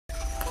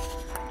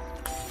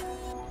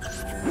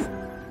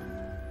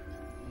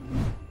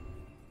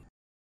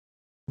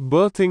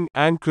berthing,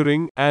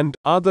 anchoring, and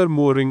other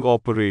mooring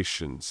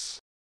operations.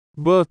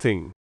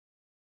 Berthing.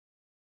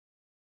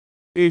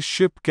 A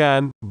ship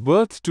can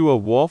berth to a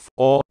wharf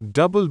or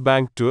double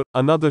bank to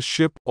another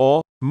ship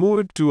or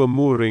moored to a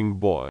mooring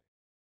buoy.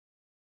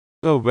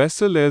 A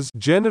vessel is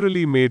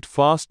generally made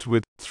fast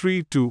with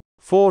 3 to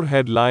 4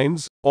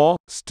 headlines or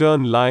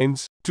stern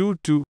lines, 2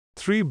 to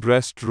 3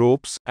 breast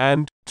ropes,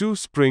 and 2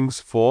 springs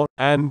fore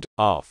and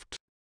aft.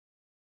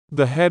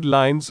 The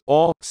headlines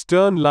or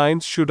stern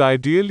lines should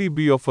ideally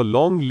be of a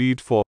long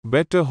lead for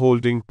better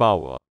holding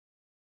power.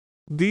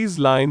 These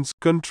lines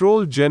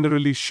control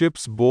generally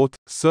ship's both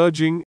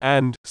surging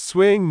and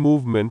swaying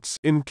movements,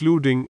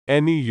 including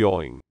any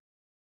yawing.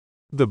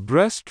 The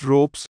breast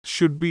ropes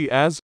should be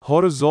as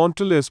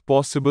horizontal as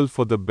possible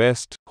for the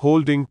best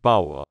holding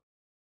power.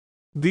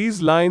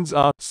 These lines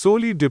are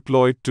solely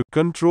deployed to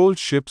control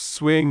ship's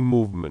swaying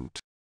movement.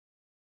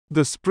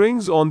 The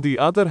springs, on the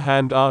other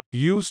hand, are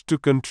used to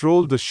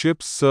control the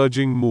ship's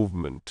surging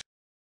movement.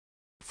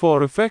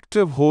 For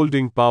effective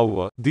holding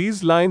power,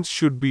 these lines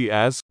should be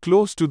as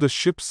close to the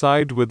ship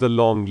side with a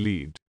long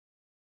lead.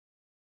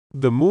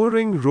 The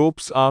mooring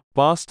ropes are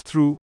passed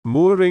through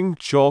mooring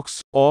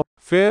chocks or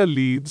fair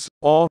leads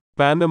or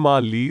Panama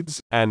leads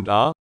and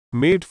are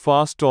made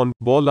fast on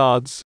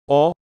bollards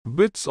or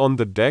bits on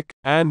the deck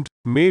and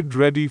made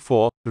ready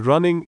for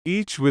running,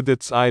 each with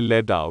its eye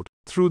led out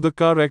through the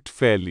correct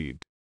fair lead.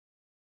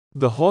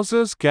 The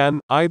hawsers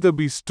can either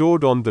be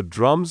stowed on the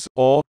drums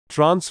or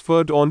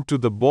transferred onto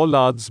the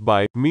bollards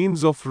by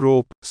means of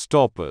rope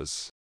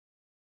stoppers.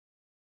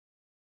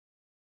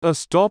 A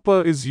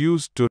stopper is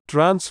used to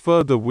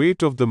transfer the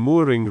weight of the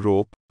mooring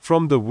rope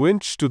from the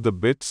winch to the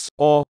bitts,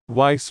 or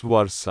vice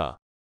versa.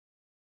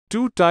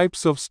 2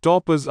 types of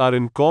stoppers are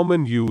in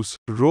common use: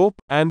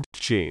 rope and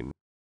chain.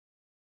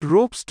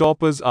 Rope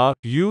stoppers are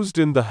used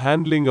in the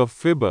handling of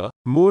fibber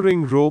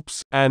mooring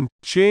ropes, and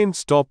chain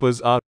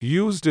stoppers are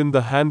used in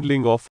the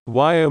handling of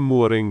wire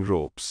mooring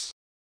ropes.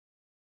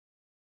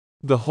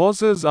 The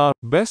hawsers are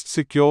best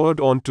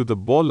secured onto the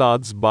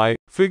bollards by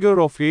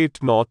figure of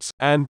 8 knots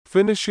and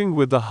finishing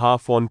with a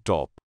half on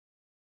top.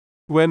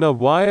 When a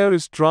wire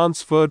is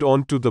transferred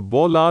onto the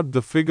bollard,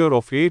 the figure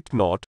of 8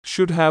 knot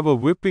should have a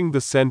whipping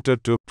the center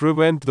to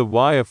prevent the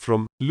wire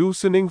from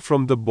loosening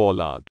from the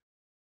bollard.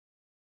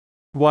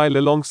 While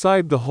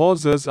alongside, the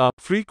hawsers are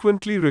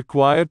frequently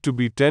required to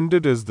be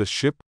tended as the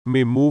ship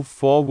may move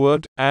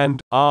forward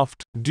and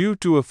aft due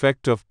to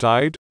effect of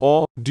tide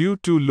or due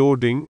to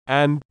loading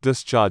and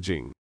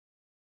discharging.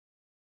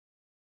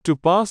 To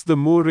pass the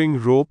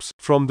mooring ropes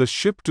from the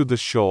ship to the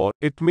shore,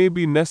 it may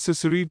be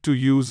necessary to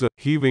use a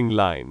heaving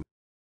line.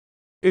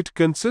 It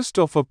consists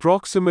of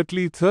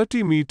approximately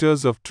 30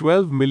 meters of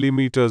 12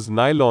 mm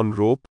nylon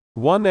rope,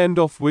 one end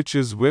of which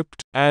is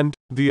whipped, and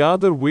the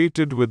other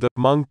weighted with a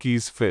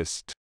monkey's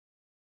fist.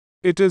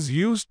 It is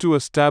used to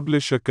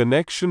establish a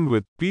connection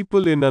with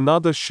people in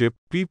another ship,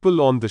 people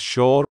on the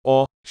shore,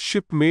 or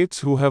shipmates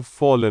who have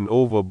fallen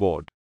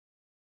overboard.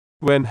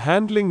 When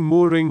handling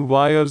mooring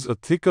wires, a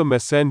thicker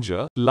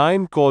messenger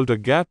line called a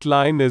gat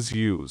line is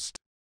used.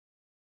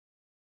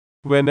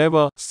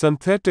 Whenever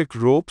synthetic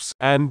ropes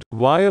and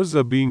wires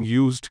are being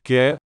used,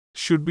 care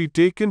should be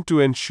taken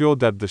to ensure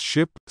that the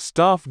ship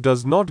staff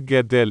does not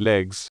get their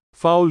legs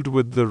fouled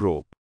with the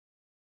rope.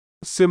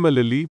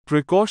 Similarly,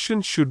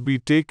 precaution should be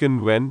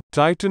taken when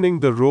tightening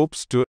the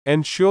ropes to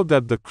ensure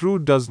that the crew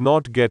does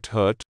not get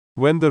hurt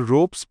when the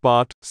ropes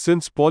part,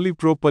 since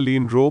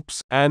polypropylene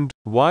ropes and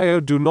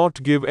wire do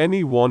not give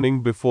any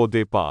warning before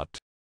they part.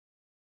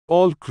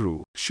 All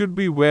crew should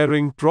be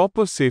wearing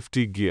proper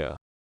safety gear.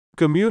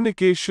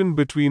 Communication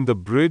between the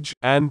bridge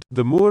and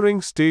the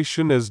mooring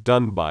station is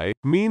done by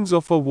means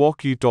of a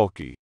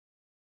walkie-talkie.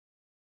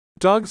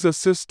 Tugs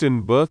assist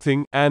in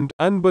berthing and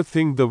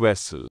unberthing the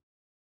vessel.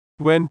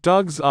 When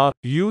tugs are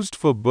used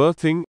for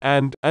berthing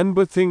and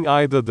unberthing,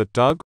 either the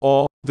tug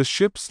or the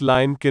ship's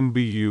line can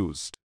be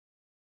used.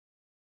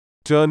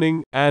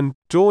 Turning and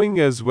towing,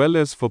 as well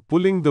as for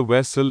pulling the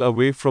vessel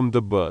away from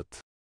the berth.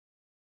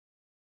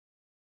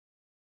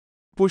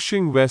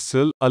 Pushing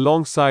vessel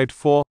alongside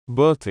for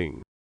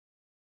berthing.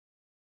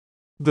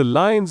 The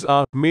lines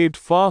are made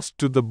fast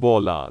to the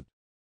bollard.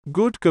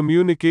 Good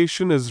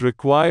communication is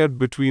required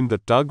between the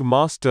tug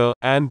master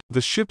and the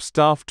ship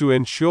staff to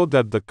ensure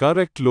that the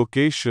correct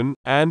location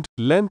and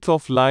length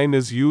of line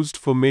is used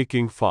for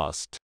making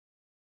fast.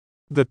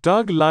 The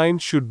tug line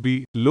should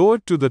be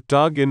lowered to the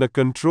tug in a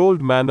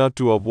controlled manner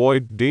to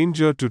avoid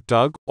danger to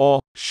tug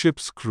or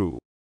ship's crew.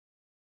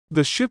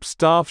 The ship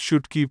staff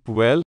should keep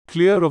well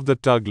clear of the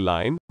tug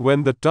line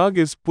when the tug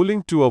is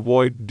pulling to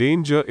avoid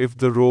danger if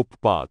the rope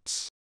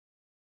parts.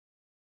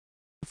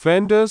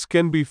 Fenders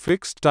can be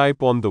fixed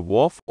type on the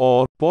wharf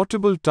or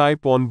portable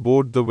type on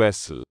board the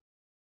vessel.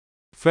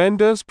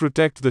 Fenders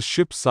protect the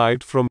ship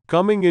side from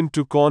coming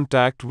into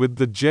contact with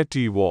the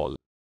jetty wall.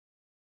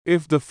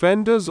 If the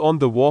fenders on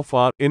the wharf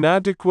are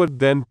inadequate,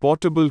 then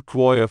portable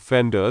coir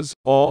fenders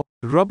or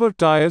rubber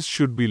tires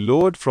should be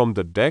lowered from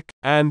the deck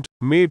and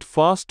made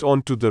fast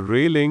onto the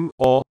railing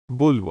or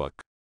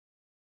bulwark.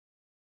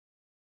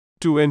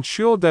 To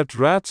ensure that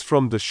rats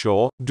from the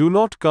shore do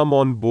not come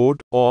on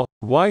board, or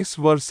vice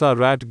versa,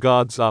 rat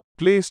guards are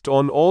placed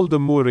on all the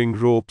mooring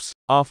ropes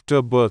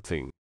after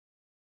berthing.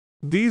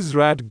 These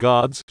rat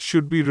guards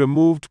should be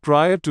removed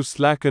prior to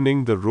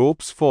slackening the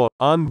ropes for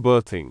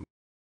unberthing.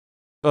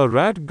 A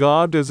rat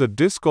guard is a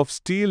disc of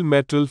steel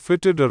metal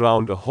fitted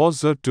around a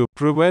hawser to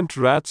prevent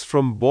rats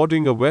from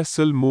boarding a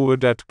vessel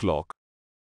moored at clock.